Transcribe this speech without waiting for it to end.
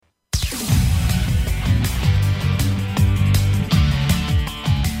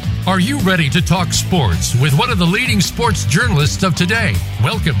Are you ready to talk sports with one of the leading sports journalists of today?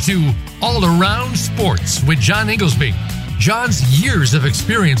 Welcome to All Around Sports with John Inglesby. John's years of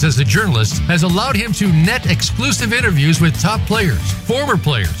experience as a journalist has allowed him to net exclusive interviews with top players, former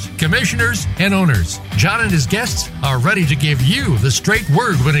players, commissioners, and owners. John and his guests are ready to give you the straight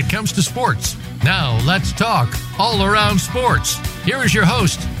word when it comes to sports. Now, let's talk All Around Sports. Here is your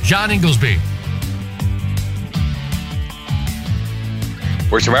host, John Inglesby.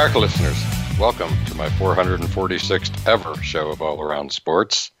 Voice America listeners, welcome to my 446th ever show of All Around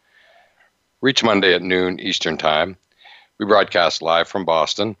Sports. Each Monday at noon Eastern Time, we broadcast live from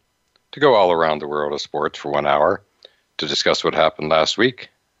Boston to go all around the world of sports for 1 hour to discuss what happened last week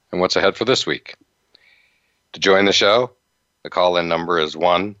and what's ahead for this week. To join the show, the call-in number is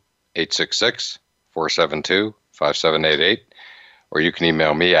 1-866-472-5788, or you can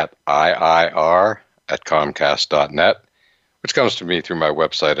email me at iir@comcast.net, which comes to me through my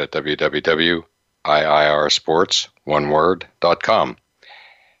website at www.iirsports.com.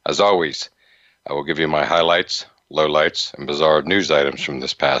 As always, I will give you my highlights, lowlights, and bizarre news items from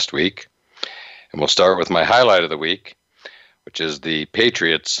this past week. And we'll start with my highlight of the week, which is the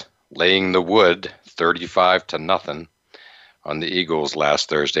Patriots laying the wood 35-0 on the Eagles last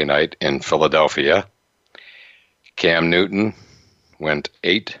Thursday night in Philadelphia. Cam Newton went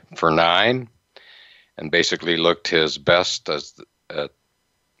 8 for 9 and basically looked his best as the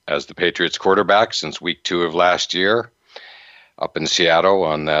Patriots quarterback since week 2 of last year up in Seattle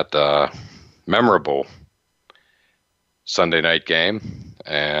on that memorable Sunday night game.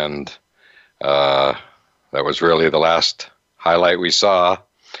 And that was really the last highlight we saw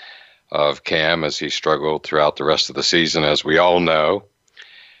of Cam as he struggled throughout the rest of the season, as we all know.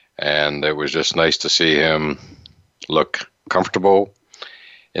 And it was just nice to see him look comfortable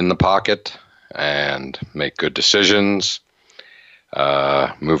in the pocket and make good decisions,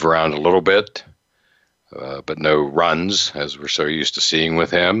 move around a little bit, but no runs, as we're so used to seeing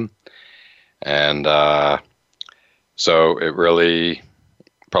with him. And so it really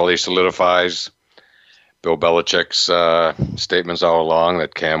probably solidifies Bill Belichick's statements all along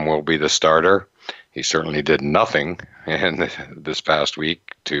that Cam will be the starter. He certainly did nothing in this past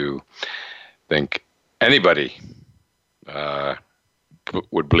week to think anybody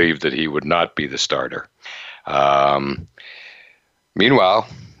would believe that he would not be the starter. Meanwhile,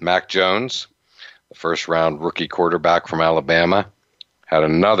 Mac Jones, the first-round rookie quarterback from Alabama, had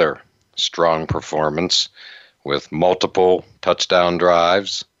another strong performance with multiple touchdown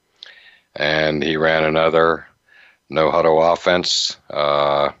drives, and he ran another no-huddle offense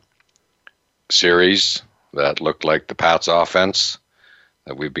series that looked like the Pats offense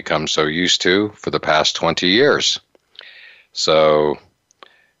that we've become so used to for the past 20 years. So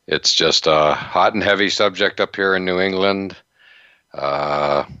it's just a hot and heavy subject up here in New England,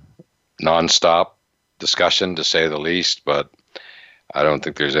 nonstop discussion to say the least, but I don't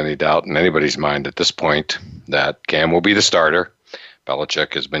think there's any doubt in anybody's mind at this point that Cam will be the starter.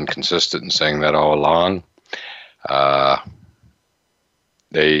 Belichick has been consistent in saying that all along.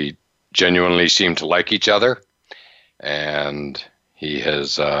 They genuinely seem to like each other, and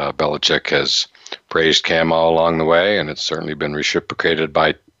Belichick has praised Cam all along the way, and it's certainly been reciprocated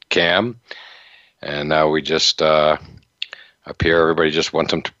by Cam. And now we just up here, everybody just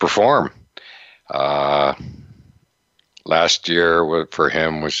wants him to perform. Last year for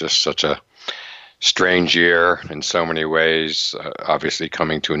him was just such a strange year in so many ways. Obviously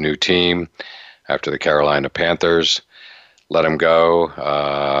coming to a new team after the Carolina Panthers let him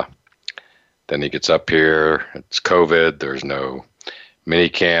go. Then he gets up here. It's COVID. There's no mini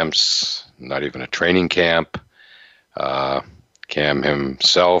camps, not even a training camp. Cam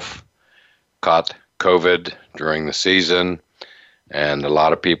himself caught COVID during the season, and a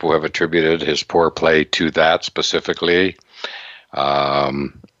lot of people have attributed his poor play to that specifically.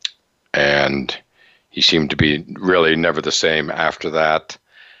 And he seemed to be really never the same after that.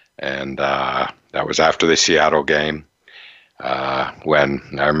 And that was after the Seattle game, when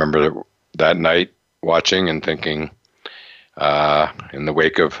I remember that night watching and thinking, in the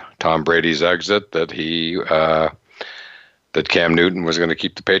wake of Tom Brady's exit, that that Cam Newton was going to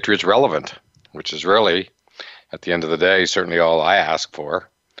keep the Patriots relevant, which is really, at the end of the day, certainly all I ask for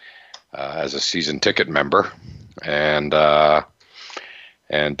as a season ticket member, and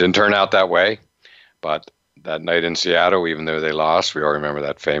didn't turn out that way. But that night in Seattle, even though they lost, we all remember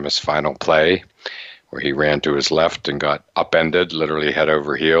that famous final play where he ran to his left and got upended, literally head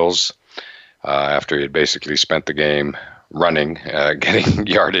over heels, after he had basically spent the game running, getting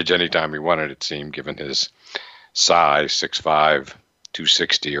yardage anytime he wanted, it seemed, given his size, 6'5",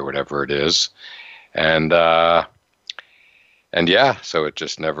 260 or whatever it is. And And yeah, so it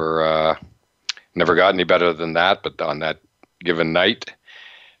just never got any better than that. But on that given night,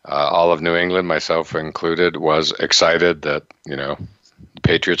 all of New England, myself included, was excited that, the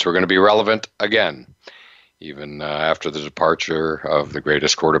Patriots were going to be relevant again, even after the departure of the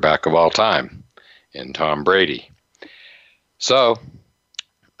greatest quarterback of all time in Tom Brady. So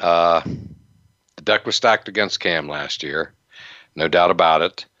the deck was stacked against Cam last year, no doubt about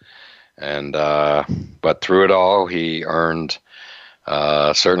it. And but through it all, he earned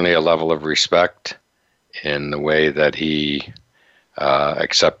certainly a level of respect in the way that he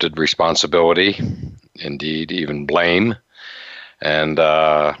accepted responsibility, indeed even blame, and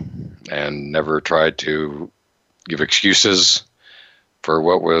never tried to give excuses for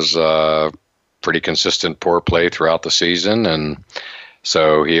what was pretty consistent poor play throughout the season. And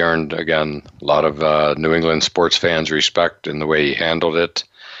so he earned, again, a lot of New England sports fans' respect in the way he handled it.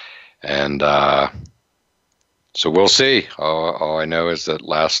 And so we'll see. All I know is that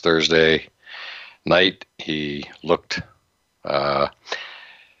last Thursday night he looked at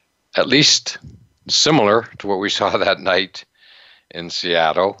least similar to what we saw that night in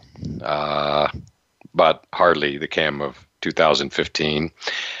Seattle, but hardly the Cam of 2015.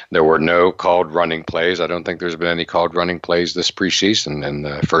 There were no called running plays. I don't think there's been any called running plays this preseason in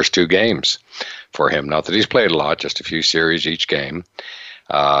the first two games for him. Not that he's played a lot, just a few series each game.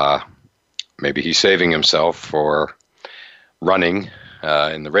 Maybe he's saving himself for running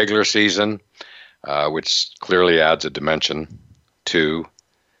in the regular season, which clearly adds a dimension to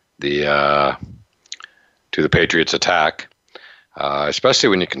the Patriots' attack, especially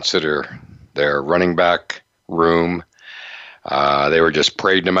when you consider their running back room. They were just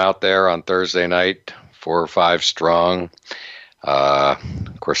parading them out there on Thursday night, 4 or 5 strong.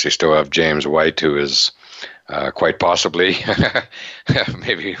 Of course, they still have James White, who is quite possibly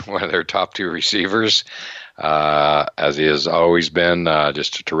maybe one of their top 2 receivers, as he has always been,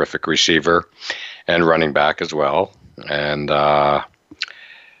 just a terrific receiver and running back as well. And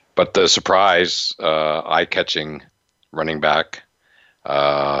but the surprise, eye-catching running back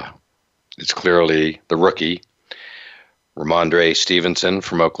is clearly the rookie, Ramondre Stevenson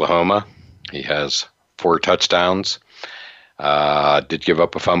from Oklahoma. He has 4 touchdowns. Did cough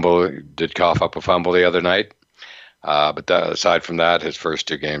up a fumble the other night. But aside from that, his first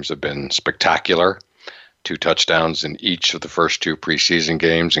 2 games have been spectacular. 2 touchdowns in each of the first 2 preseason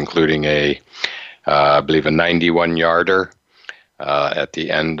games, including I believe a 91-yarder at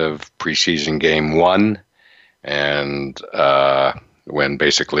the end of preseason game 1. And when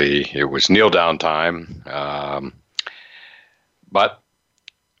basically it was kneel down time. But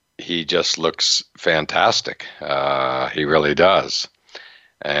he just looks fantastic. He really does.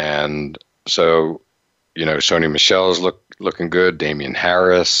 And so, Sony Michel's looking good. Damian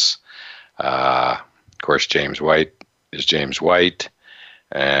Harris. Of course, James White is James White.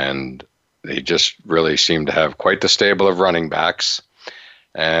 And they just really seem to have quite the stable of running backs.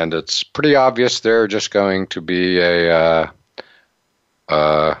 And it's pretty obvious they're just going to be a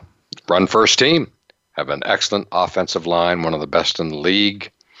run-first team. Have an excellent offensive line, one of the best in the league.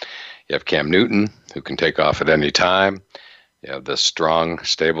 You have Cam Newton, who can take off at any time. You have this strong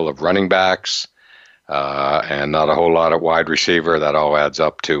stable of running backs, and not a whole lot of wide receiver. That all adds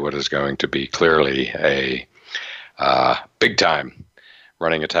up to what is going to be clearly a big-time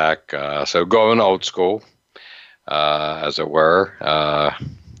running attack. So going old school, as it were,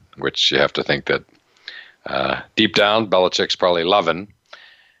 which you have to think that deep down, Belichick's probably loving.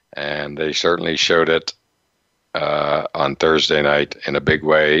 And they certainly showed it on Thursday night in a big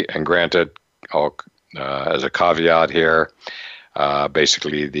way. And granted, as a caveat here,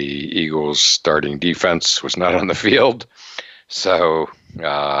 basically the Eagles' starting defense was not on the field. So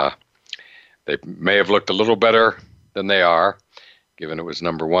they may have looked a little better than they are, given it was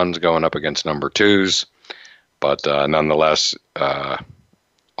number 1s going up against number 2s. But nonetheless,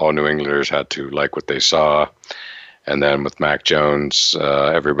 all New Englanders had to like what they saw. And then with Mac Jones,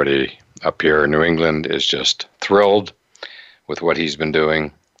 everybody up here in New England is just thrilled with what he's been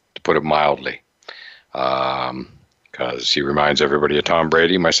doing, to put it mildly, because he reminds everybody of Tom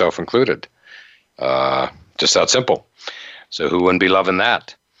Brady, myself included. Just that simple. So who wouldn't be loving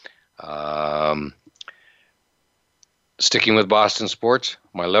that? Sticking with Boston sports,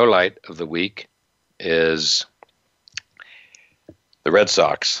 my low light of the week is the Red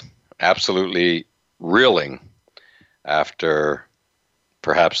Sox. Absolutely reeling after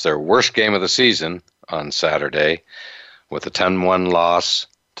perhaps their worst game of the season on Saturday, with a 10-1 loss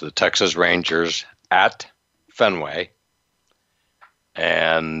to the Texas Rangers at Fenway.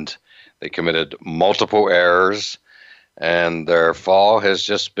 And they committed multiple errors, and their fall has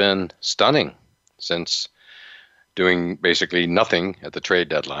just been stunning since doing basically nothing at the trade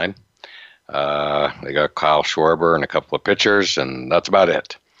deadline. They got Kyle Schwarber and a couple of pitchers, and that's about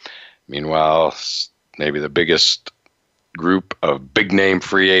it. Meanwhile, maybe the biggest group of big-name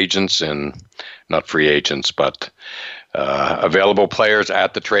free agents not free agents, but available players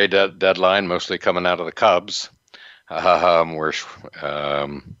at the trade deadline, mostly coming out of the Cubs, where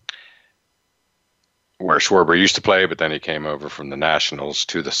Schwarber used to play, but then he came over from the Nationals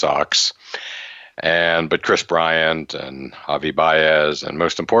to the Sox. But Chris Bryant and Javi Baez, and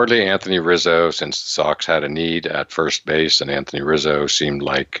most importantly, Anthony Rizzo, since the Sox had a need at first base, and Anthony Rizzo seemed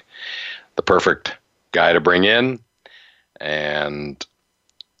like the perfect guy to bring in, and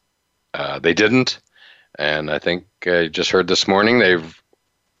they didn't. And I think I just heard this morning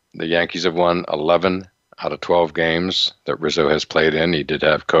the Yankees have won 11 out of 12 games that Rizzo has played in. He did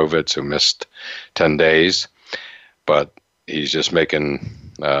have COVID, so missed 10 days, but he's just making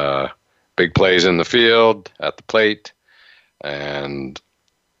big plays in the field, at the plate, and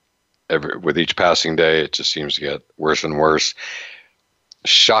with each passing day, it just seems to get worse and worse.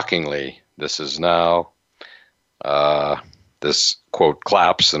 Shockingly, this is now this, quote,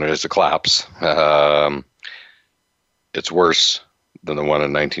 collapse, and it is a collapse. It's worse than the one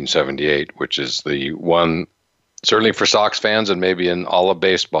in 1978, which is the one, certainly for Sox fans and maybe in all of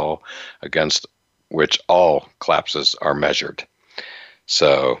baseball, against which all collapses are measured.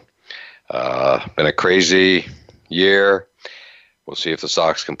 So, been a crazy year. We'll see if the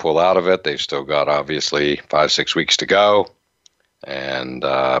Sox can pull out of it. They've still got, obviously, 5-6 weeks to go.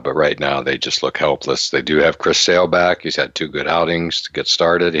 But right now they just look helpless. They do have Chris Sale back. He's had 2 good outings to get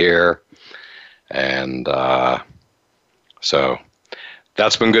started here. And so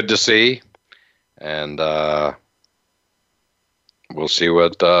that's been good to see. And we'll see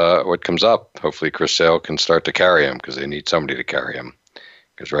what comes up. Hopefully Chris Sale can start to carry him, because they need somebody to carry him.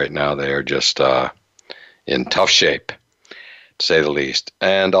 Because right now they are just in tough shape, to say the least.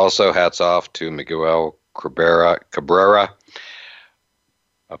 And also hats off to Miguel Cabrera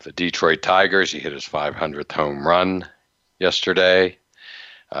of the Detroit Tigers. He hit his 500th home run yesterday,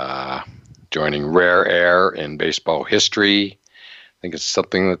 joining rare air in baseball history. I think it's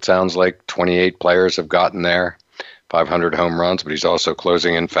something that sounds like 28 players have gotten there, 500 home runs, but he's also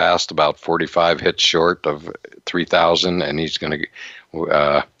closing in fast, about 45 hits short of 3,000, and he's going to,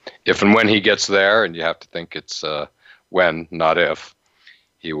 if and when he gets there, and you have to think it's when, not if,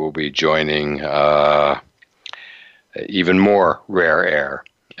 he will be joining even more rare air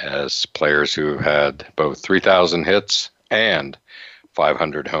as players who had both 3,000 hits and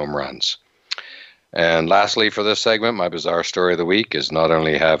 500 home runs. And lastly, for this segment, my bizarre story of the week is not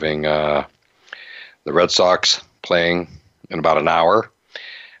only having the Red Sox playing in about an hour,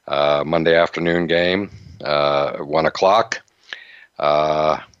 Monday afternoon game, 1 o'clock.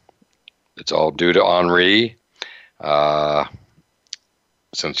 It's all due to Henry,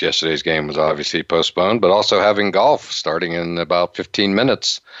 since yesterday's game was obviously postponed, but also having golf starting in about 15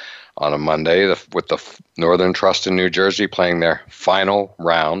 minutes on a Monday, with the Northern Trust in New Jersey playing their final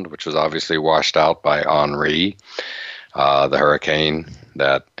round, which was obviously washed out by Henri, the hurricane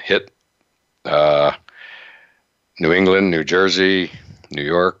that hit New England, New Jersey, New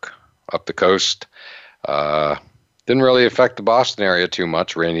York, up the coast. Didn't really affect the Boston area too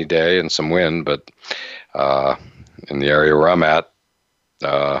much, rainy day and some wind, but in the area where I'm at,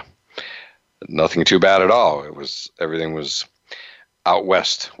 nothing too bad at all. Everything was out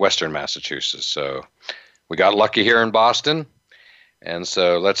west, western Massachusetts. So we got lucky here in Boston. And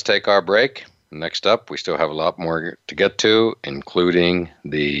so let's take our break. Next up, we still have a lot more to get to, including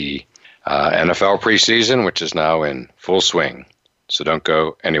the NFL preseason, which is now in full swing. So don't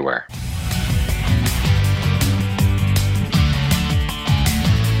go anywhere.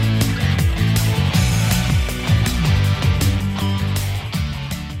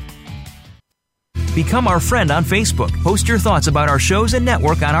 Become our friend on Facebook. Post your thoughts about our shows and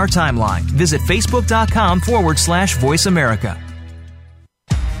network on our timeline. Visit Facebook.com/Voice America.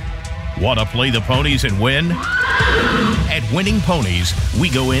 Want to play the ponies and win? At Winning Ponies, we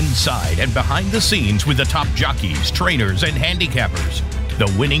go inside and behind the scenes with the top jockeys, trainers, and handicappers.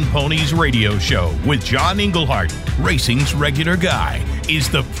 The Winning Ponies radio show with John Englehart, racing's regular guy, is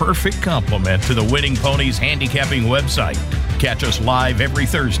the perfect complement to the Winning Ponies handicapping website. Catch us live every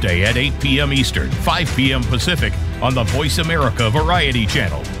Thursday at 8 p.m. Eastern, 5 p.m. Pacific on the Voice America Variety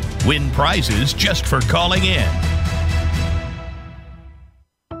Channel. Win prizes just for calling in.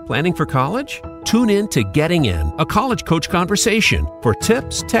 Planning for college? Tune in to Getting In, a college coach conversation for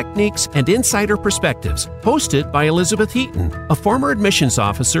tips, techniques, and insider perspectives. Hosted by Elizabeth Heaton, a former admissions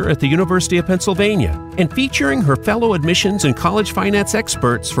officer at the University of Pennsylvania, and featuring her fellow admissions and college finance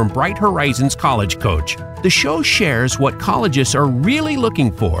experts from Bright Horizons College Coach. The show shares what colleges are really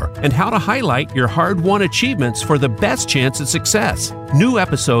looking for and how to highlight your hard-won achievements for the best chance at success. New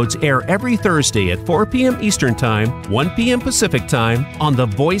episodes air every Thursday at 4 p.m. Eastern Time, 1 p.m. Pacific Time on the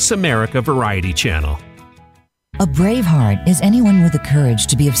Voice America Variety Channel. A Braveheart is anyone with the courage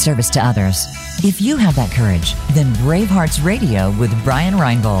to be of service to others. If you have that courage, then Bravehearts Radio with Brian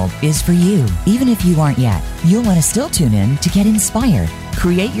Reinbold is for you. Even if you aren't yet, you'll want to still tune in to get inspired,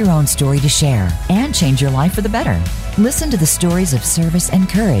 create your own story to share, and change your life for the better. Listen to the stories of service and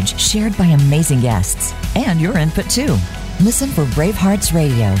courage shared by amazing guests, and your input too. Listen for Bravehearts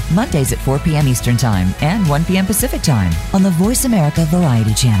Radio, Mondays at 4 p.m. Eastern Time and 1 p.m. Pacific Time on the Voice America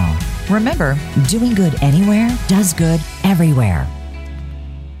Variety Channel. Remember, doing good anywhere does good everywhere.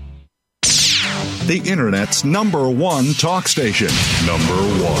 The Internet's #1 talk station.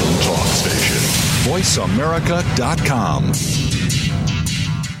 #1 talk station. VoiceAmerica.com.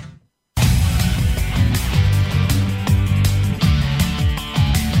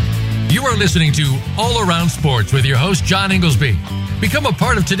 You are listening to All Around Sports with your host, John Inglesby. Become a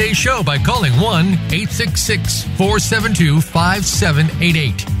part of today's show by calling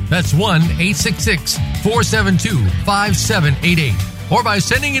 1-866-472-5788. That's 1-866-472-5788. Or by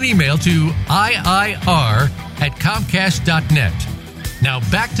sending an email to iir@comcast.net. Now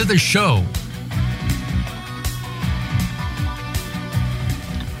back to the show.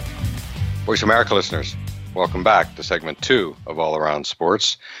 Voice America listeners, welcome back to segment 2 of All Around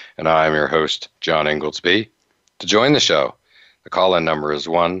Sports, and I am your host, John Inglesby. To join the show, the call-in number is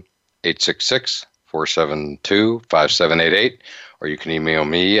 1-866-472-5788, or you can email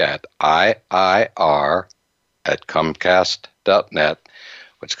me at iir@comcast.net,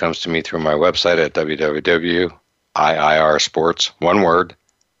 which comes to me through my website at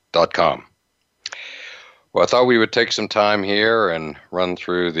www.iirsports.com. Well, I thought we would take some time here and run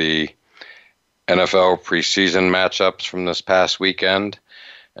through the NFL preseason matchups from this past weekend,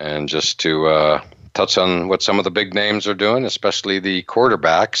 and just to touch on what some of the big names are doing, especially the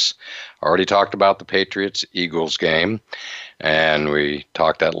quarterbacks. I already talked about the Patriots-Eagles game, and we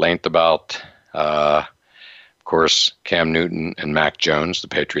talked at length about, of course, Cam Newton and Mac Jones, the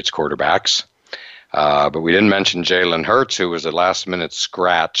Patriots quarterbacks. But we didn't mention Jalen Hurts, who was a last-minute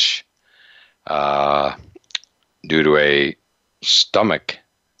scratch due to a stomach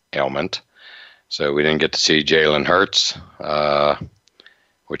ailment. So we didn't get to see Jalen Hurts,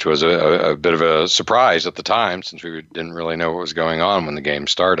 which was a bit of a surprise at the time, since we didn't really know what was going on when the game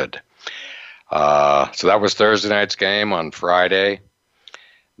started. So that was Thursday night's game. On Friday,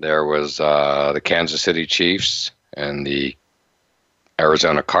 there was the Kansas City Chiefs and the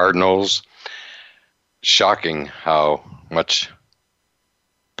Arizona Cardinals. Shocking how much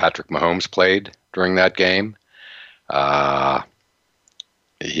Patrick Mahomes played during that game.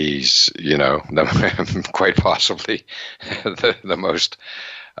 He's, quite possibly the most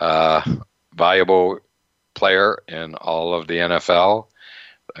valuable player in all of the NFL.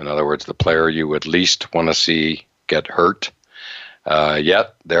 In other words, the player you would least want to see get hurt.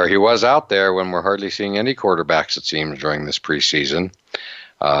 Yet, there he was out there when we're hardly seeing any quarterbacks, it seems, during this preseason.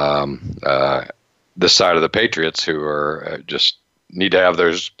 This side of the Patriots, who are just need to have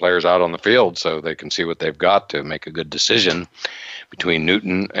those players out on the field so they can see what they've got to make a good decision between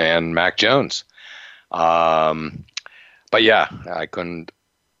Newton and Mac Jones. But yeah, I couldn't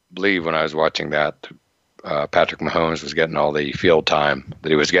believe when I was watching that Patrick Mahomes was getting all the field time that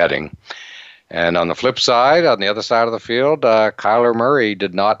he was getting. And on the flip side, on the other side of the field, Kyler Murray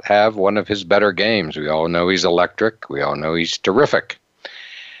did not have one of his better games. We all know he's electric. We all know he's terrific.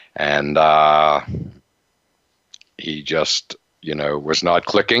 And he just, was not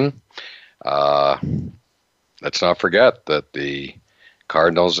clicking. Let's not forget that the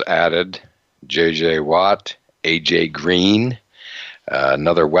Cardinals added J.J. Watt, A.J. Green,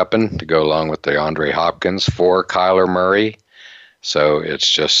 another weapon to go along with DeAndre Hopkins for Kyler Murray. So it's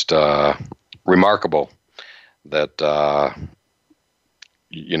just remarkable that,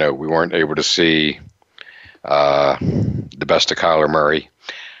 we weren't able to see the best of Kyler Murray.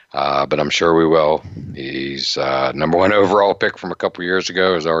 But I'm sure we will. He's number 1 overall pick from a couple years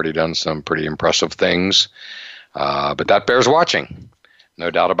ago, has already done some pretty impressive things. But that bears watching,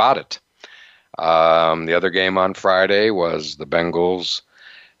 no doubt about it. The other game on Friday was the Bengals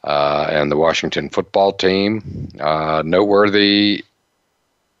and the Washington football team. Noteworthy,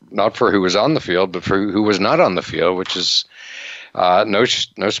 not for who was on the field, but for who was not on the field, which is No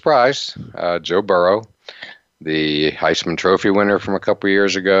surprise. Joe Burrow, the Heisman Trophy winner from a couple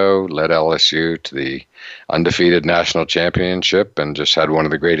years ago, led LSU to the undefeated national championship and just had one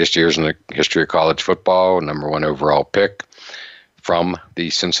of the greatest years in the history of college football, number 1 overall pick from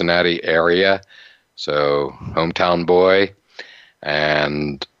the Cincinnati area. So, hometown boy,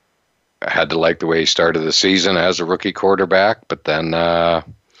 and I had to like the way he started the season as a rookie quarterback, but then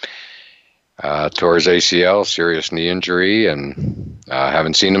tore his ACL, serious knee injury, and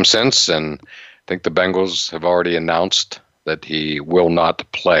haven't seen him since. And I think the Bengals have already announced that he will not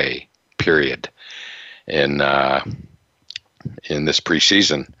play, period, in this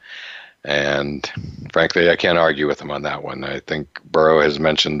preseason. And frankly, I can't argue with him on that one. I think Burrow has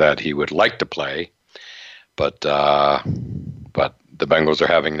mentioned that he would like to play, but the Bengals are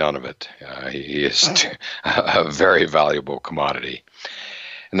having none of it. He is a very valuable commodity.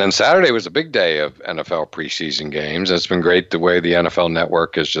 And then Saturday was a big day of NFL preseason games. It's been great the way the NFL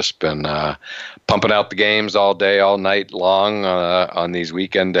Network has just been pumping out the games all day, all night long on these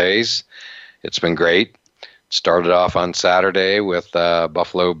weekend days. It's been great. Started off on Saturday with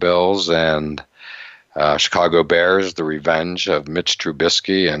Buffalo Bills and Chicago Bears, the revenge of Mitch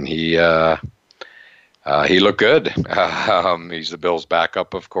Trubisky, and he looked good. He's the Bills'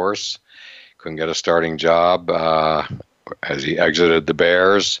 backup, of course. Couldn't get a starting job as he exited the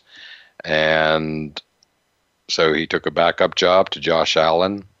Bears, and so he took a backup job to Josh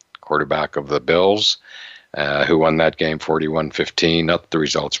Allen, quarterback of the Bills, who won that game 41-15. Not that the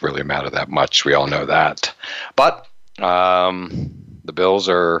results really matter that much. We all know that. But the Bills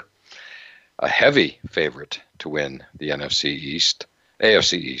are a heavy favorite to win the AFC East,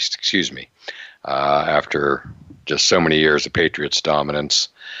 after just so many years of Patriots dominance.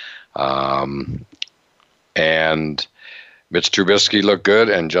 And Mitch Trubisky looked good,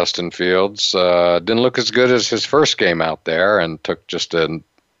 and Justin Fields didn't look as good as his first game out there and took just an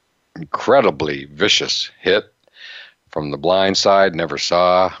incredibly vicious hit from the blind side, never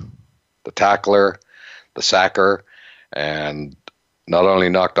saw the tackler, the sacker, and not only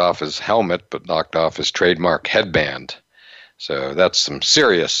knocked off his helmet, but knocked off his trademark headband. So that's some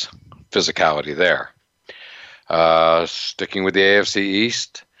serious physicality there. Sticking with the AFC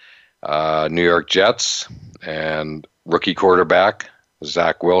East, New York Jets and rookie quarterback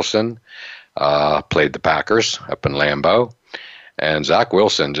Zach Wilson played the Packers up in Lambeau. And Zach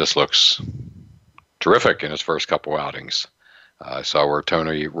Wilson just looks terrific in his first couple outings. I saw where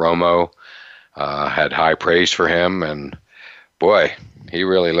Tony Romo had high praise for him, and boy, he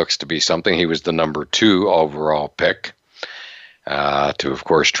really looks to be something. He was the number 2 overall pick to, of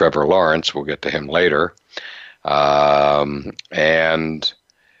course, Trevor Lawrence. We'll get to him later. And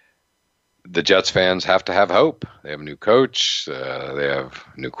the Jets fans have to have hope. They have a new coach. They have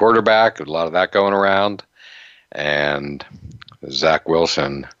a new quarterback. A lot of that going around. And Zach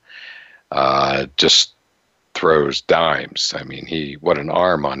Wilson just throws dimes. I mean, what an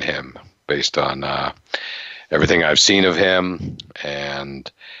arm on him based on everything I've seen of him. And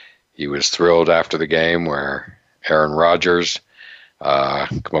he was thrilled after the game where Aaron Rodgers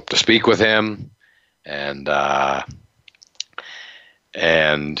come up to speak with him, and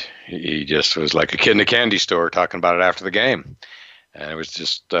he just was like a kid in a candy store talking about it after the game. And it was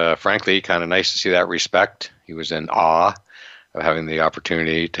just, frankly, kind of nice to see that respect. He was in awe of having the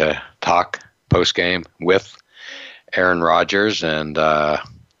opportunity to talk post-game with Aaron Rodgers. And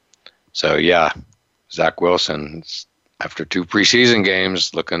so, yeah, Zach Wilson, after 2 preseason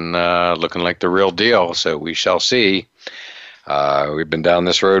games, looking like the real deal. So we shall see. We've been down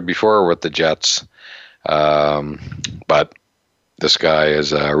this road before with the Jets. But this guy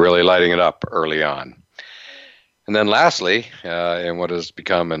is really lighting it up early on. And then lastly, in what has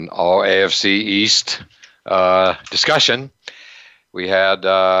become an all AFC East discussion, we had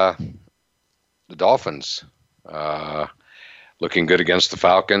the Dolphins looking good against the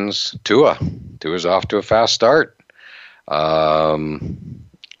Falcons. Tua's off to a fast start.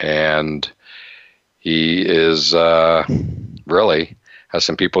 And he is really has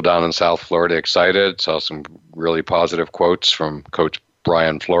some people down in South Florida excited. Saw some really positive quotes from Coach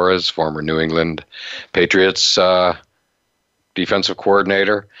Brian Flores, former New England Patriots defensive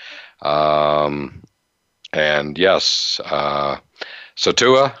coordinator. And yes, so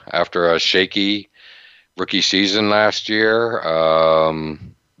Tua, after a shaky rookie season last year,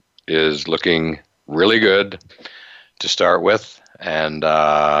 is looking really good to start with. And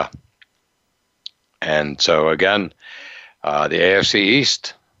so again, the AFC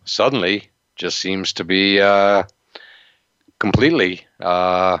East suddenly just seems to be completely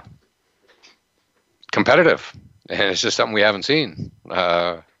competitive. And it's just something we haven't seen,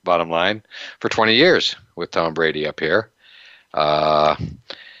 bottom line, for 20 years with Tom Brady up here.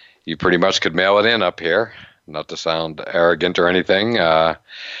 You pretty much could mail it in up here, not to sound arrogant or anything,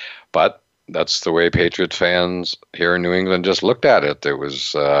 but that's the way Patriot fans here in New England just looked at it. It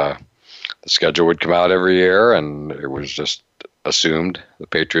was the schedule would come out every year, and it was just assumed the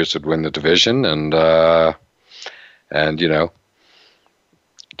Patriots would win the division, and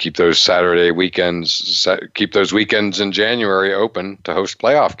keep those Saturday weekends, keep those weekends in January open to host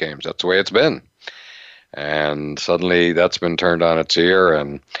playoff games. That's the way it's been. And suddenly that's been turned on its ear.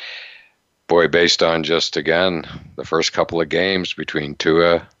 And boy, based on just, again, the first couple of games between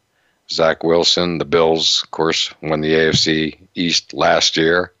Tua, Zach Wilson, the Bills, of course, won the AFC East last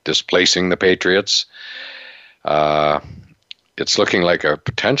year, displacing the Patriots. It's looking like a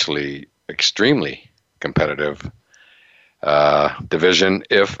potentially extremely competitive division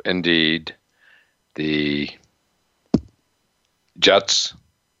if indeed the Jets,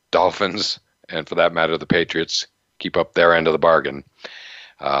 Dolphins, and for that matter, the Patriots keep up their end of the bargain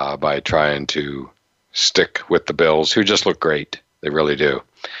by trying to stick with the Bills, who just look great. They really do.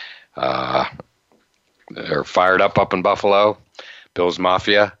 They're fired up in Buffalo. Bills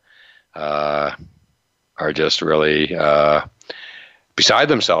Mafia are just really beside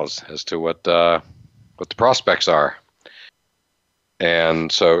themselves as to what the prospects are.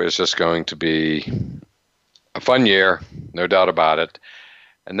 And so it's just going to be a fun year, no doubt about it.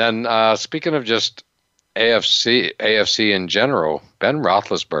 And then speaking of just AFC in general, Ben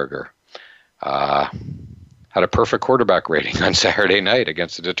Roethlisberger had a perfect quarterback rating on Saturday night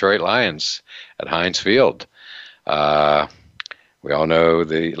against the Detroit Lions at Heinz Field. We all know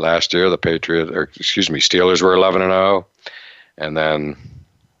the last year the Steelers were 11-0, and then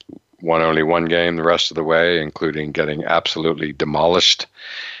won only one game the rest of the way, including getting absolutely demolished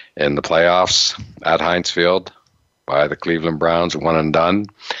in the playoffs at Heinz Field by the Cleveland Browns, one and done.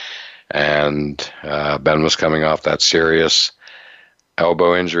 And Ben was coming off that serious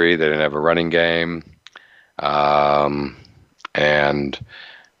elbow injury. They didn't have a running game. And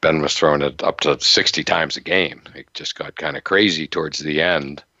Ben was throwing it up to 60 times a game. It just got kind of crazy towards the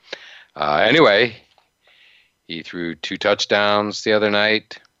end. Anyway, he threw 2 touchdowns the other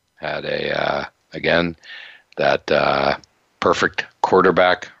night. Had that perfect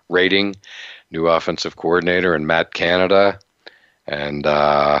quarterback rating. New offensive coordinator in Matt Canada. And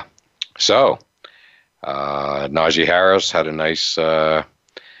so Najee Harris had a nice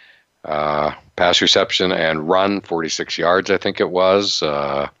pass reception and run, 46 yards, I think it was.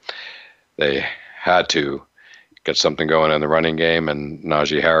 They had to get something going in the running game, and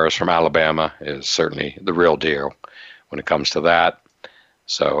Najee Harris from Alabama is certainly the real deal when it comes to that.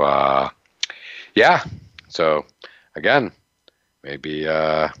 So, So, again, maybe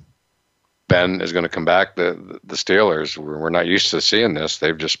Ben is going to come back. The Steelers, we're not used to seeing this.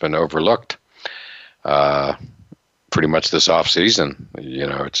 They've just been overlooked pretty much this offseason.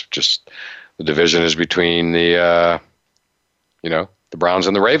 It's just the division is between the Browns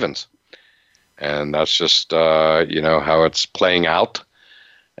and the Ravens. And that's just, how it's playing out.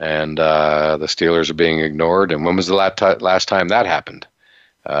 And the Steelers are being ignored. And when was the last time that happened?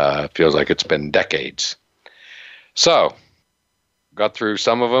 It feels like it's been decades. So, got through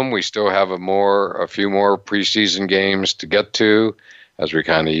some of them. We still have a few more preseason games to get to, as we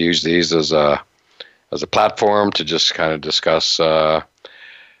kind of use these as a platform to just kind of discuss what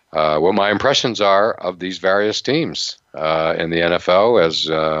my impressions are of these various teams in the NFL, as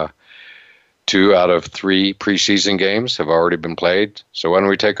 2 out of 3 preseason games have already been played. So why don't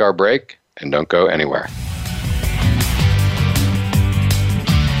we take our break and don't go anywhere.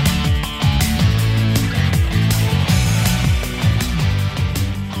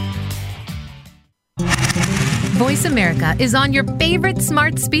 Voice America is on your favorite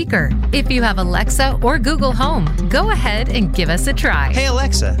smart speaker. If you have Alexa or Google Home, go ahead and give us a try. Hey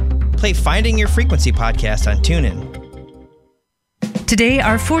Alexa, play Finding Your Frequency podcast on TuneIn. Today,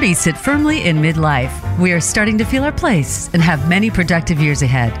 our 40s sit firmly in midlife. We are starting to feel our place and have many productive years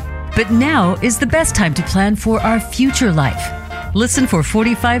ahead. But now is the best time to plan for our future life. Listen for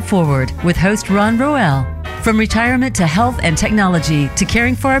 45 Forward with host Ron Roel. From retirement to health and technology to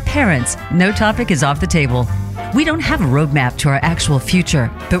caring for our parents, no topic is off the table. We don't have a roadmap to our actual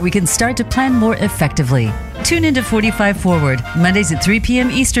future, but we can start to plan more effectively. Tune into 45 Forward, Mondays at 3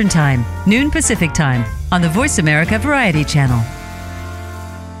 p.m. Eastern Time, noon Pacific Time, on the Voice America Variety Channel.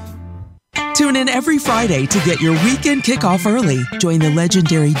 Tune in every Friday to get your weekend kickoff early. Join the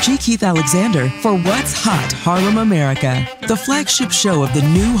legendary G. Keith Alexander for What's Hot Harlem America. The flagship show of the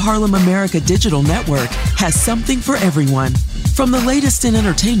new Harlem America Digital Network has something for everyone. From the latest in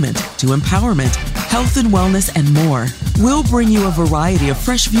entertainment to empowerment, health and wellness, and more. We'll bring you a variety of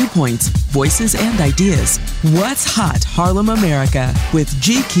fresh viewpoints, voices, and ideas. What's Hot Harlem America with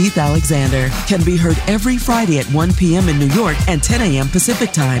G. Keith Alexander can be heard every Friday at 1 p.m. in New York and 10 a.m.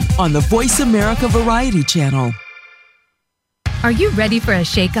 Pacific Time on the Voice America Variety Channel. Are you ready for a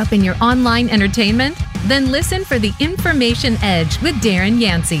shakeup in your online entertainment? Then listen for the Information Edge with Darren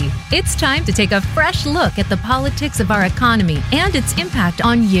Yancey. It's time to take a fresh look at the politics of our economy and its impact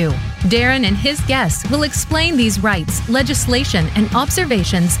on you. Darren and his guests will explain these rights, legislation, and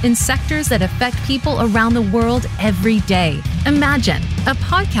observations in sectors that affect people around the world every day. Imagine a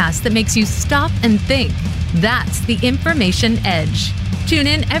podcast that makes you stop and think. That's the Information Edge. Tune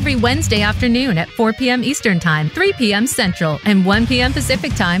in every Wednesday afternoon at 4 p.m. Eastern Time, 3 p.m. Central, and 1 p.m.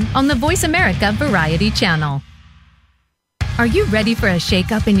 Pacific Time on the Voice America Variety Channel. Are you ready for a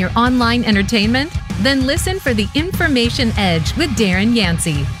shakeup in your online entertainment? Then listen for the Information Edge with Darren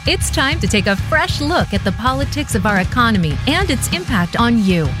Yancey. It's time to take a fresh look at the politics of our economy and its impact on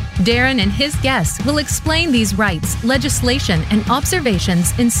you. Darren and his guests will explain these rights, legislation, and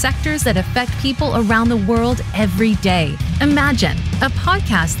observations in sectors that affect people around the world every day. Imagine a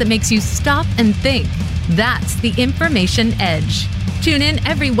podcast that makes you stop and think. That's the Information Edge. Tune in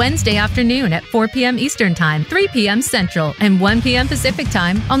every Wednesday afternoon at 4 p.m. Eastern Time, 3 p.m. Central, and 1 p.m. Pacific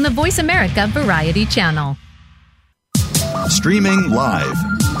Time on the Voice America Variety Channel. Streaming live,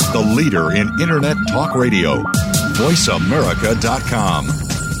 the leader in Internet talk radio, voiceamerica.com.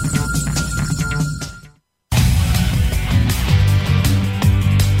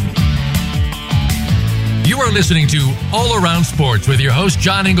 You are listening to All Around Sports with your host,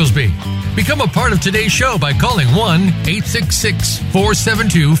 John Inglesby. Become a part of today's show by calling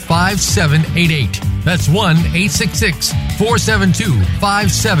 1-866-472-5788. That's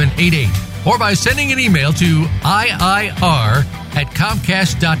 1-866-472-5788. Or by sending an email to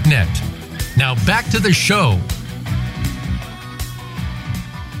iir@comcast.net. Now back to the show.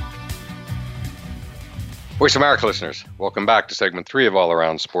 Voice America listeners, welcome back to segment 3 of All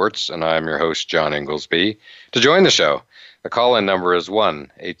Around Sports, and I'm your host, John Inglesby. To join the show, the call-in number is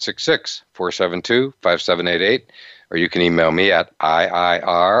 1-866-472-5788, or you can email me at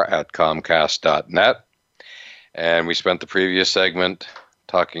iir@comcast.net. And we spent the previous segment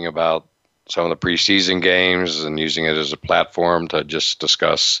talking about some of the preseason games and using it as a platform to just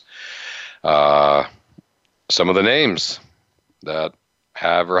discuss some of the names that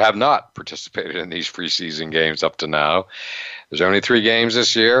have or have not participated in these preseason games up to now. There's only 3 games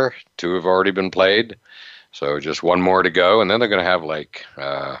this year. 2 have already been played. So just 1 more to go, and then they're going to have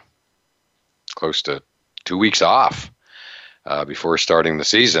close to 2 weeks off before starting the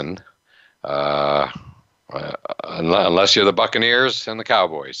season, unless you're the Buccaneers and the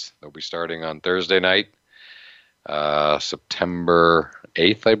Cowboys. They'll be starting on Thursday night, September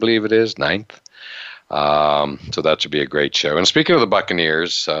 8th, I believe it is, 9th. So that should be a great show. And speaking of the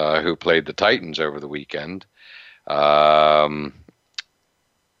Buccaneers, who played the Titans over the weekend,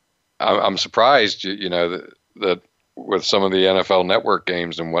 I'm surprised, that with some of the NFL Network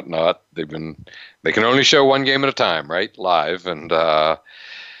games and whatnot, they can only show 1 game at a time, right, live, and they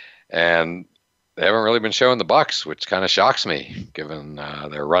haven't really been showing the Bucs, which kind of shocks me, given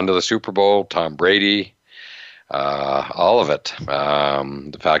their run to the Super Bowl, Tom Brady, all of it,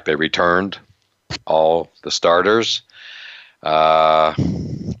 the fact they returned all the starters, plus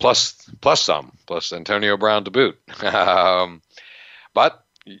Antonio Brown to boot, but.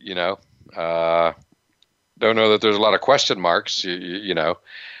 Don't know that there's a lot of question marks. Certainly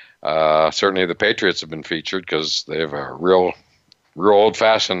the Patriots have been featured because they have a real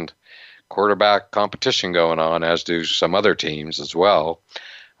old-fashioned quarterback competition going on, as do some other teams as well.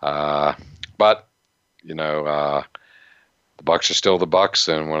 But the Bucs are still the Bucs,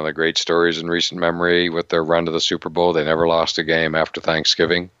 and one of the great stories in recent memory with their run to the Super Bowl, they never lost a game after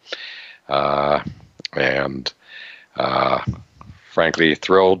Thanksgiving, and frankly,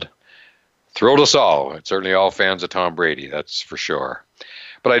 thrilled us all. It's certainly all fans of Tom Brady, that's for sure.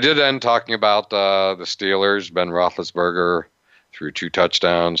 But I did end talking about the Steelers. Ben Roethlisberger threw 2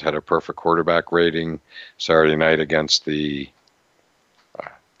 touchdowns, had a perfect quarterback rating Saturday night against the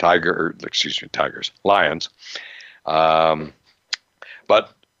Lions. But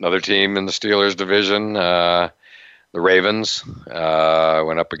another team in the Steelers division, the Ravens,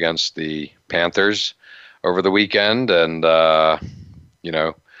 went up against the Panthers over the weekend, and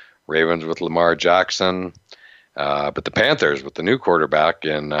Ravens with Lamar Jackson, but the Panthers with the new quarterback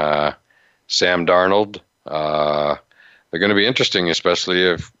in Sam Darnold. They're going to be interesting, especially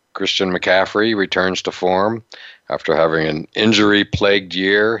if Christian McCaffrey returns to form after having an injury-plagued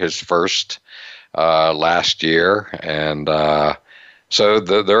year, his first last year. And so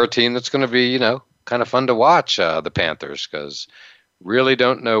they're a team that's going to be, kind of fun to watch, the Panthers, because really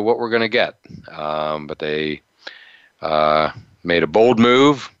don't know what we're going to get. But they made a bold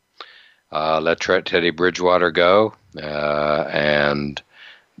move, let Teddy Bridgewater go, and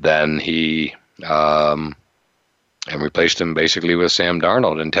then he and replaced him basically with Sam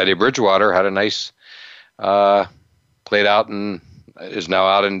Darnold. And Teddy Bridgewater had a nice played out and is now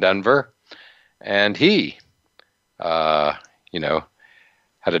out in Denver, and he had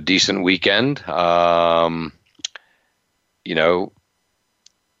a decent weekend, for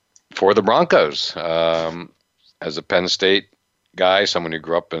the Broncos. As a Penn State guy, someone who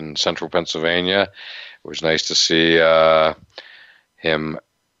grew up in central Pennsylvania, it was nice to see him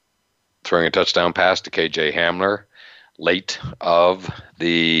throwing a touchdown pass to KJ Hamler late of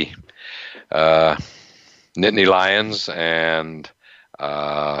the Nittany Lions, and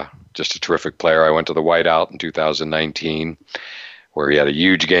just a terrific player. I went to the Whiteout in 2019, where he had a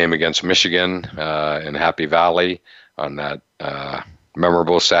huge game against Michigan in Happy Valley on that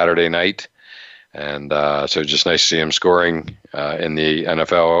memorable Saturday night. And so just nice to see him scoring in the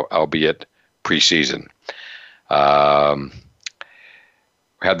NFL, albeit preseason. Had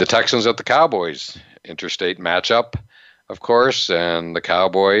the Texans at the Cowboys, interstate matchup, of course, and the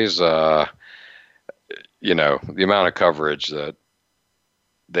Cowboys, the amount of coverage that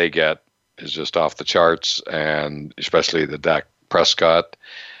they get is just off the charts, and especially the Dak Prescott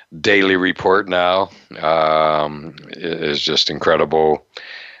daily report now is just incredible.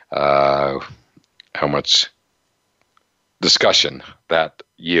 How much discussion that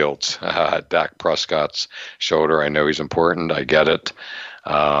yields. Dak Prescott's shoulder, I know he's important, I get it,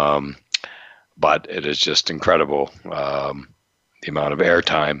 but it is just incredible the amount of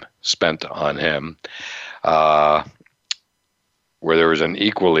airtime spent on him, where there was an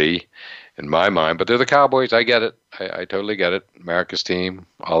equally, in my mind, but they're the Cowboys, I get it, I totally get it, America's team,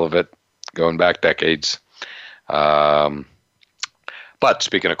 all of it, going back decades. But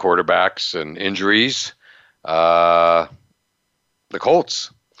speaking of quarterbacks and injuries, the Colts,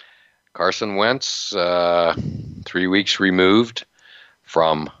 Carson Wentz, 3 weeks removed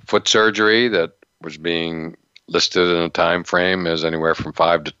from foot surgery that was being listed in a time frame as anywhere from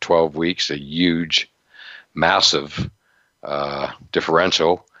 5 to 12 weeks, a huge, massive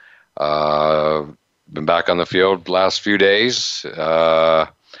differential. Been back on the field the last few days.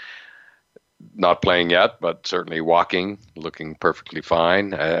 Not playing yet, but certainly walking, looking perfectly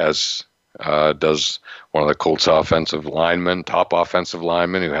fine, as does one of the Colts top offensive linemen,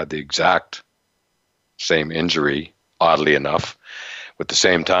 who had the exact same injury, oddly enough, with the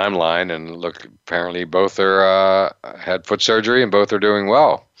same timeline. And look, apparently both are had foot surgery, and both are doing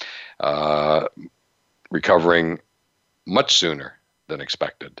well, recovering much sooner than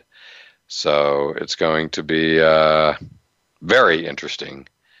expected. So it's going to be very interesting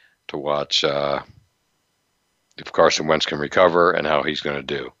to watch if Carson Wentz can recover and how he's going to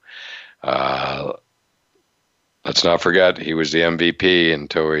do. Let's not forget he was the MVP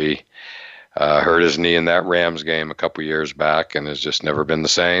until he hurt his knee in that Rams game a couple years back, and has just never been the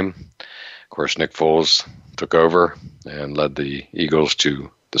same. Of course, Nick Foles took over and led the Eagles to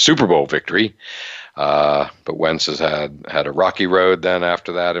the Super Bowl victory. But Wentz has had a rocky road then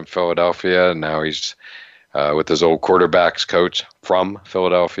after that in Philadelphia, and now he's with his old quarterbacks coach from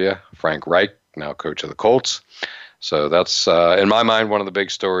Philadelphia, Frank Reich, now coach of the Colts. So that's, in my mind, one of the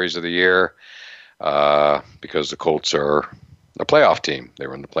big stories of the year, because the Colts are a playoff team. They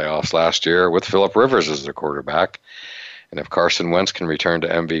were in the playoffs last year with Phillip Rivers as their quarterback. And if Carson Wentz can return to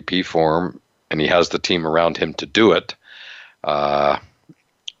MVP form, and he has the team around him to do it, I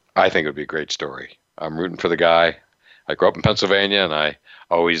think it would be a great story. I'm rooting for the guy. I grew up in Pennsylvania, and I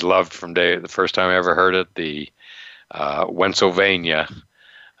always loved the first time I ever heard it, the Wentzylvania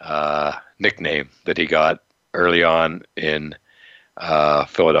nickname that he got early on in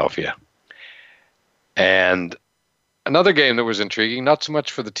Philadelphia. And another game that was intriguing, not so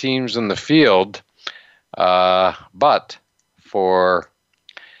much for the teams in the field, but for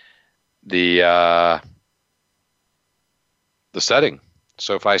the setting,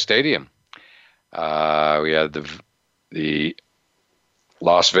 SoFi Stadium. We had the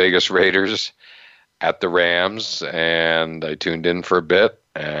Las Vegas Raiders at the Rams, and I tuned in for a bit,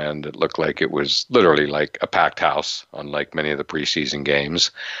 and it looked like it was literally like a packed house, unlike many of the preseason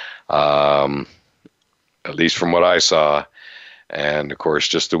games, at least from what I saw. And, of course,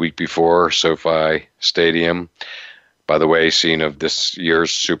 just the week before, SoFi Stadium, by the way, scene of this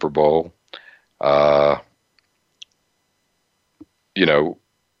year's Super Bowl,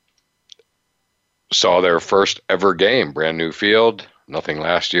 saw their first ever game, brand new field, nothing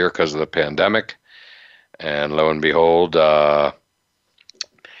last year because of the pandemic. And lo and behold,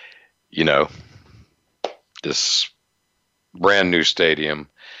 this brand new stadium.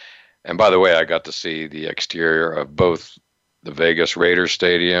 And by the way, I got to see the exterior of both the Vegas Raiders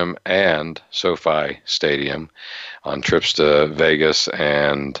Stadium and SoFi Stadium on trips to Vegas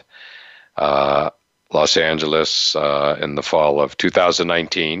and Los Angeles in the fall of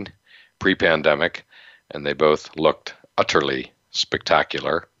 2019, pre-pandemic, and they both looked utterly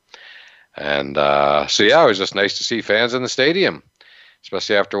spectacular. And so, yeah, it was just nice to see fans in the stadium,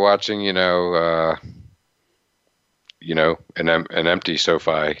 especially after watching, an empty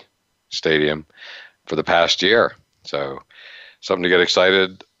SoFi Stadium for the past year. So something to get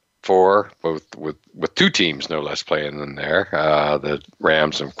excited for, both with two teams no less playing in there, the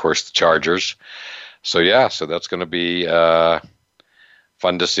Rams and, of course, the Chargers. So, yeah, so that's going to be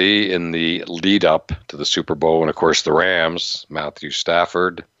fun to see in the lead up to the Super Bowl. And, of course, the Rams, Matthew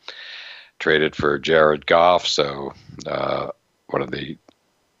Stafford, traded for Jared Goff. So one of the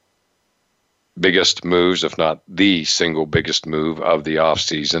biggest moves, if not the single biggest move of the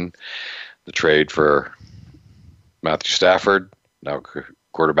offseason, the trade for Matthew Stafford, now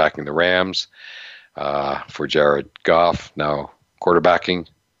quarterbacking the Rams, for Jared Goff, now quarterbacking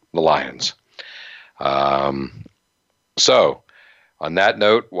the Lions. So, on that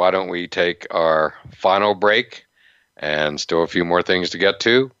note, why don't we take our final break and still a few more things to get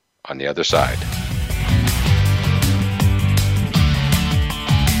to on the other side.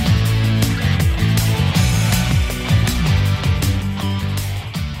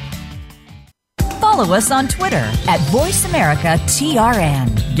 Follow us on Twitter at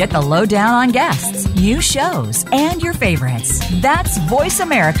VoiceAmericaTRN. Get the lowdown on guests, new shows, and your favorites. That's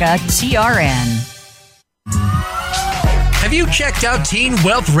VoiceAmericaTRN. Have you checked out Teen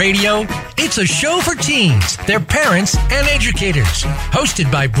Wealth Radio? It's a show for teens, their parents, and educators.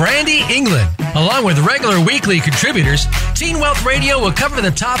 Hosted by Brandy England. Along with regular weekly contributors, Teen Wealth Radio will cover the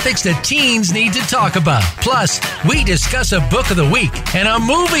topics that teens need to talk about. Plus, we discuss a book of the week and a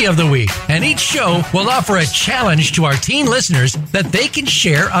movie of the week. And each show will offer a challenge to our teen listeners that they can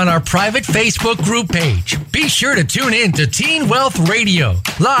share on our private Facebook group page. Be sure to tune in to Teen Wealth Radio,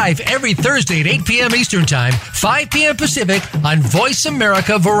 live every Thursday at 8 p.m. Eastern Time, 5 p.m. Pacific on Voice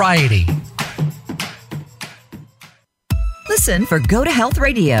America Variety. Listen for Go to Health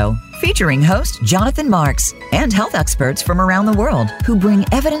Radio, featuring host Jonathan Marks and health experts from around the world who bring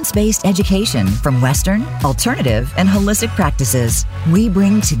evidence-based education from Western, alternative, and holistic practices. We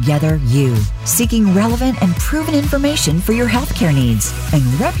bring together you, seeking relevant and proven information for your healthcare needs, and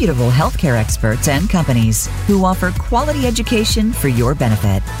reputable healthcare experts and companies who offer quality education for your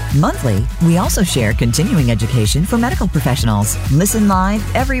benefit. Monthly, we also share continuing education for medical professionals. Listen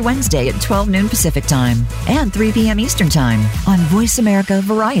live every Wednesday at 12 noon Pacific Time and 3 p.m. Eastern Time on Voice America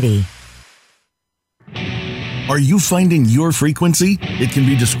Variety. Are you finding your frequency? It can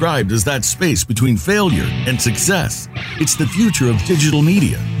be described as that space between failure and success. It's the future of digital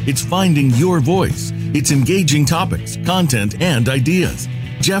media. It's finding your voice. It's engaging topics, content, and ideas.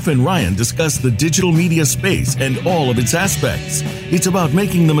 Jeff and Ryan discuss the digital media space and all of its aspects. It's about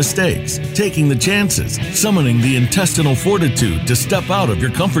making the mistakes, taking the chances, summoning the intestinal fortitude to step out of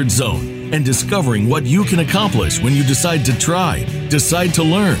your comfort zone, and discovering what you can accomplish when you decide to try, decide to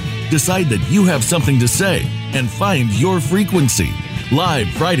learn, decide that you have something to say, and find your frequency. Live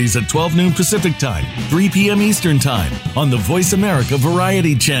Fridays at 12 noon Pacific Time, 3 p.m. Eastern Time on the Voice America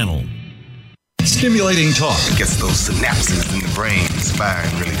Variety Channel. Stimulating talk gets those synapses in the brain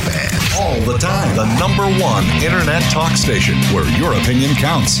firing really fast. All the time. The #1 internet talk station where your opinion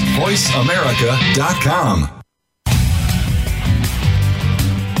counts. VoiceAmerica.com.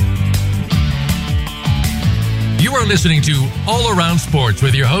 You are listening to All Around Sports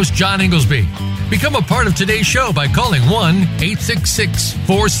with your host, John Inglesby. Become a part of today's show by calling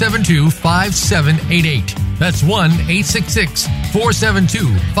 1-866-472-5788. That's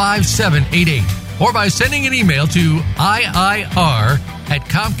 1-866-472-5788. Or by sending an email to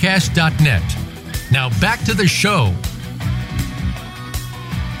iir@comcast.net. Now back to the show.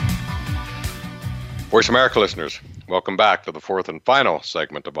 Voice America listeners, welcome back to the fourth and final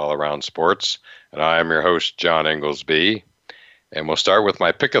segment of All Around Sports. And I am your host, John Inglesby. And we'll start with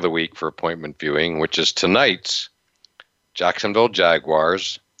my pick of the week for appointment viewing, which is tonight's Jacksonville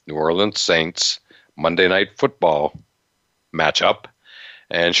Jaguars, New Orleans Saints, Monday Night Football matchup.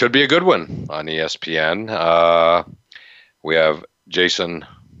 And should be a good one on ESPN. We have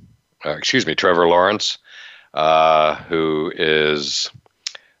Trevor Lawrence, who is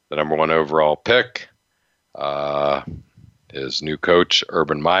the #1 overall pick. His new coach,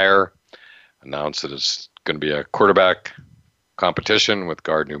 Urban Meyer, announced that it's going to be a quarterback competition with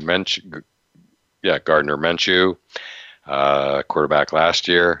Gardner Minshew, quarterback last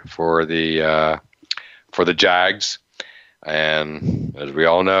year for the for the Jags. And as we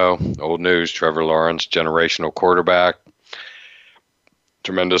all know, old news, Trevor Lawrence, generational quarterback,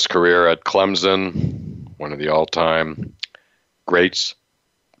 tremendous career at Clemson, one of the all-time greats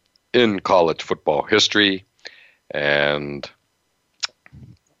in college football history, and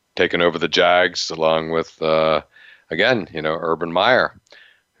taken over the Jags along with, again, Urban Meyer,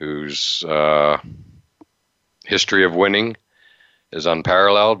 whose history of winning is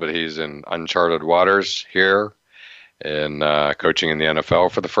unparalleled, but he's in uncharted waters here in coaching in the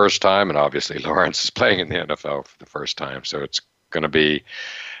NFL for the first time, and obviously Lawrence is playing in the NFL for the first time, so it's going to be,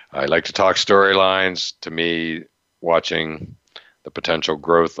 I like to talk storylines. To me, watching the potential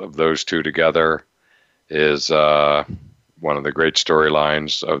growth of those two together is one of the great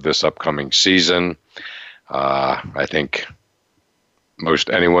storylines of this upcoming season. I think most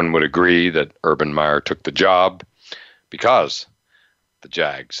anyone would agree that Urban Meyer took the job because the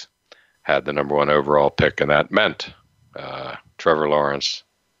Jags had the number 1 overall pick, and that meant Trevor Lawrence,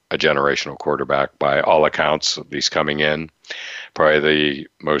 a generational quarterback by all accounts, at least coming in, probably the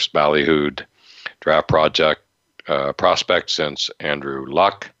most ballyhooed draft prospect since Andrew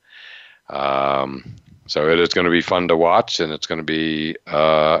Luck. So it is going to be fun to watch, and it's going to be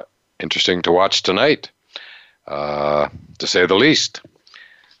interesting to watch tonight, to say the least.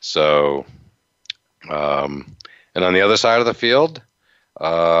 So, and on the other side of the field,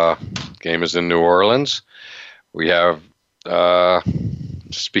 game is in New Orleans. We have,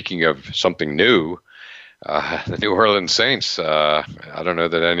 speaking of something new, the New Orleans Saints. I don't know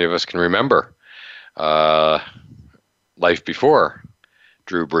that any of us can remember life before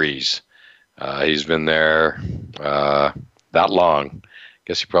Drew Brees. He's been there that long. I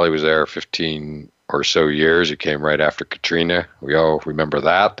guess he probably was there 15 or so years. He came right after Katrina. We all remember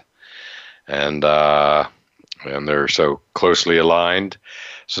that. And they're so closely aligned.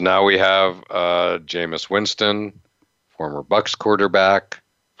 So now we have Jameis Winston, former Bucs quarterback,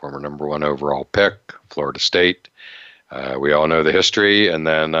 former number 1 overall pick, Florida State. We all know the history. And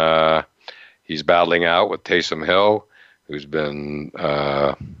then he's battling out with Taysom Hill, who's been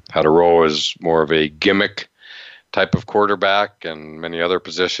had a role as more of a gimmick type of quarterback and many other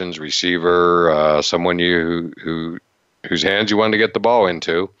positions, receiver, someone whose hands you wanted to get the ball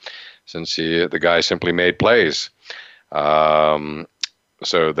into, since the guy simply made plays.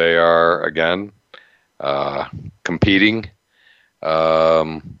 So they are, again, competing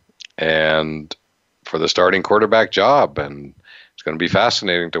and for the starting quarterback job. And it's going to be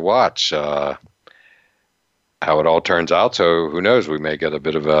fascinating to watch how it all turns out. So who knows? We may get a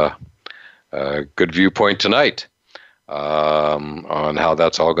bit of a good viewpoint tonight on how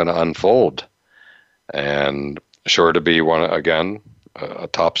that's all going to unfold. And sure to be one, again, a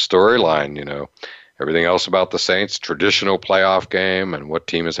top storyline, everything else about the Saints, traditional playoff game, and what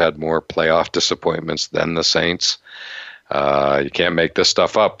team has had more playoff disappointments than the Saints. You can't make this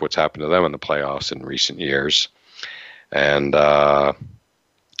stuff up, what's happened to them in the playoffs in recent years. And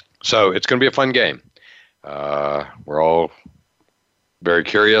so it's going to be a fun game. We're all very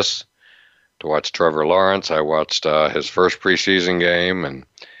curious to watch Trevor Lawrence. I watched his first preseason game, and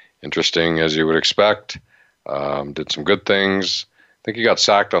interesting as you would expect. Did some good things. I think he got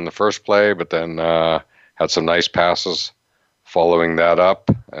sacked on the first play, but then had some nice passes following that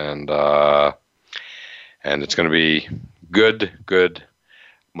up. And it's going to be good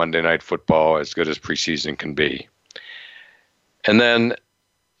Monday Night Football, as good as preseason can be. And then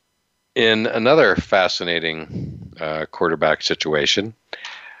in another fascinating quarterback situation,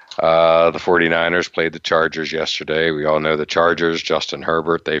 the 49ers played the Chargers yesterday. We all know the Chargers, Justin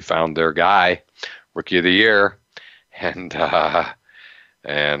Herbert, they found their guy, Rookie of the Year.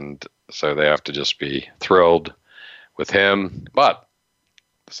 And so they have to just be thrilled with him. But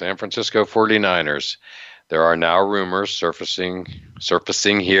the San Francisco 49ers, there are now rumors surfacing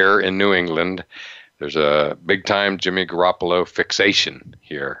here in New England. There's a big-time Jimmy Garoppolo fixation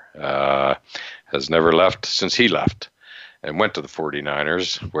here. Has never left since he left and went to the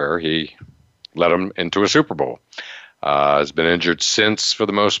 49ers, where he led them into a Super Bowl. Has been injured since, for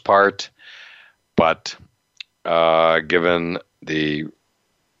the most part. But given the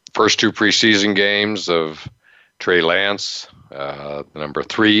first 2 preseason games of Trey Lance, the number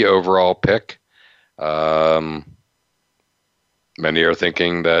 3 overall pick, many are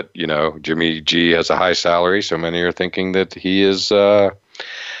thinking that, Jimmy G has a high salary, so many are thinking that he is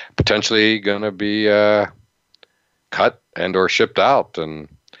potentially going to be cut and or shipped out. And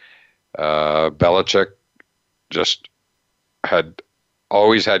Belichick just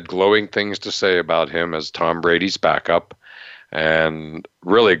always had glowing things to say about him as Tom Brady's backup, and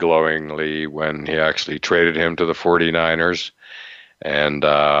really glowingly when he actually traded him to the 49ers. And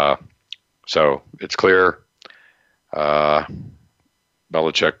So it's clear Belichick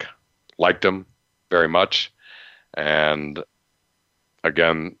liked him very much. And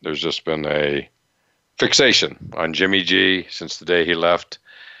again, there's just been a fixation on Jimmy G since the day he left.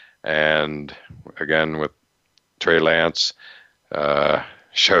 And again, with Trey Lance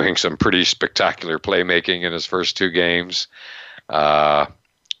showing some pretty spectacular playmaking in his first 2 games. You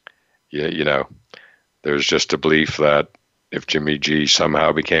know, there's just a belief that if Jimmy G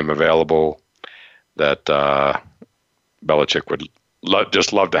somehow became available, that Belichick would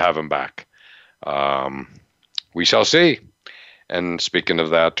just love to have him back. We shall see. And speaking of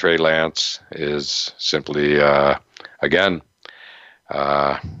that, Trey Lance is simply, again,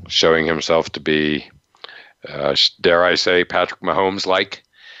 showing himself to be, dare I say, Patrick Mahomes-like,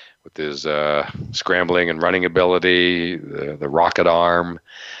 with his scrambling and running ability, the rocket arm,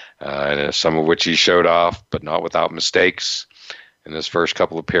 and some of which he showed off, but not without mistakes. In his first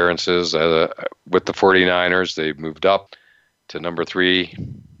couple appearances with the 49ers, they moved up to the number 3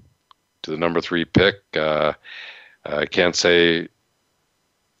 pick. I can't say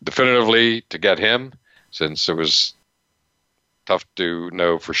definitively to get him, since it was tough to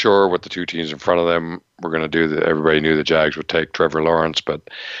know for sure what the 2 teams in front of them were going to do. Everybody knew the Jags would take Trevor Lawrence, but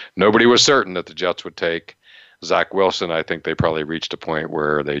nobody was certain that the Jets would take Zach Wilson. I think they probably reached a point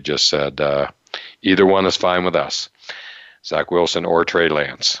where they just said, either one is fine with us, Zach Wilson or Trey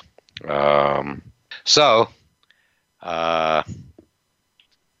Lance.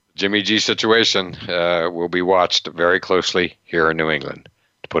 Jimmy G situation will be watched very closely here in New England,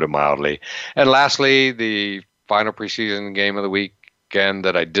 to put it mildly. And lastly, the final preseason game of the weekend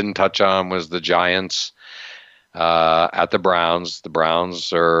that I didn't touch on was the Giants at the Browns. The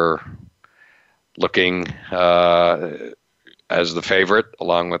Browns are looking as the favorite,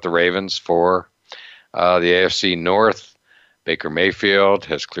 along with the Ravens, for the AFC North. Baker Mayfield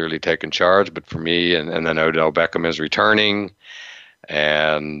has clearly taken charge, but for me, and then Odell Beckham is returning,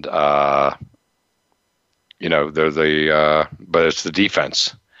 and but it's the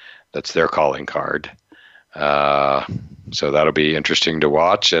defense that's their calling card. So that'll be interesting to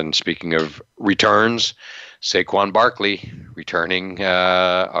watch. And speaking of returns, Saquon Barkley returning,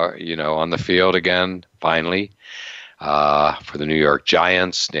 on the field again, finally, for the New York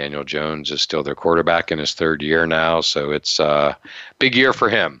Giants. Daniel Jones is still their quarterback in his 3rd year now, so it's a big year for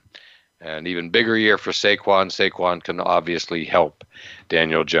him. And even bigger year for Saquon. Saquon can obviously help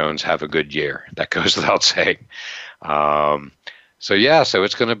Daniel Jones have a good year. That goes without saying. So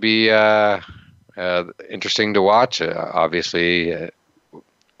it's going to be interesting to watch. Obviously,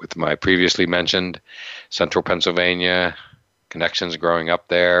 with my previously mentioned Central Pennsylvania connections growing up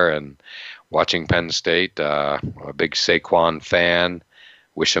there and watching Penn State, I'm a big Saquon fan.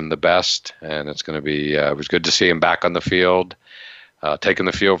 Wish him the best. And it's going to be, it was good to see him back on the field. Taking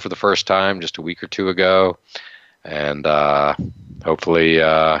the field for the first time just a week or 2 ago, and hopefully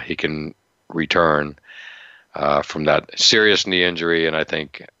he can return from that serious knee injury, and I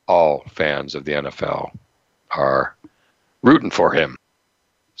think all fans of the NFL are rooting for him.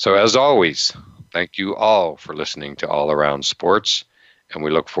 So as always, thank you all for listening to All Around Sports, and we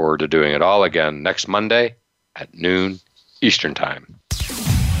look forward to doing it all again next Monday at noon Eastern Time.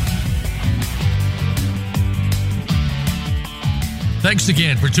 Thanks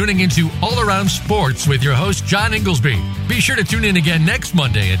again for tuning into All Around Sports with your host, John Inglesby. Be sure to tune in again next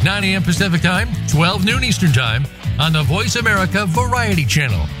Monday at 9 a.m. Pacific Time, 12 noon Eastern Time on the Voice America Variety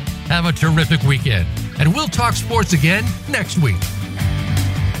Channel. Have a terrific weekend, and we'll talk sports again next week.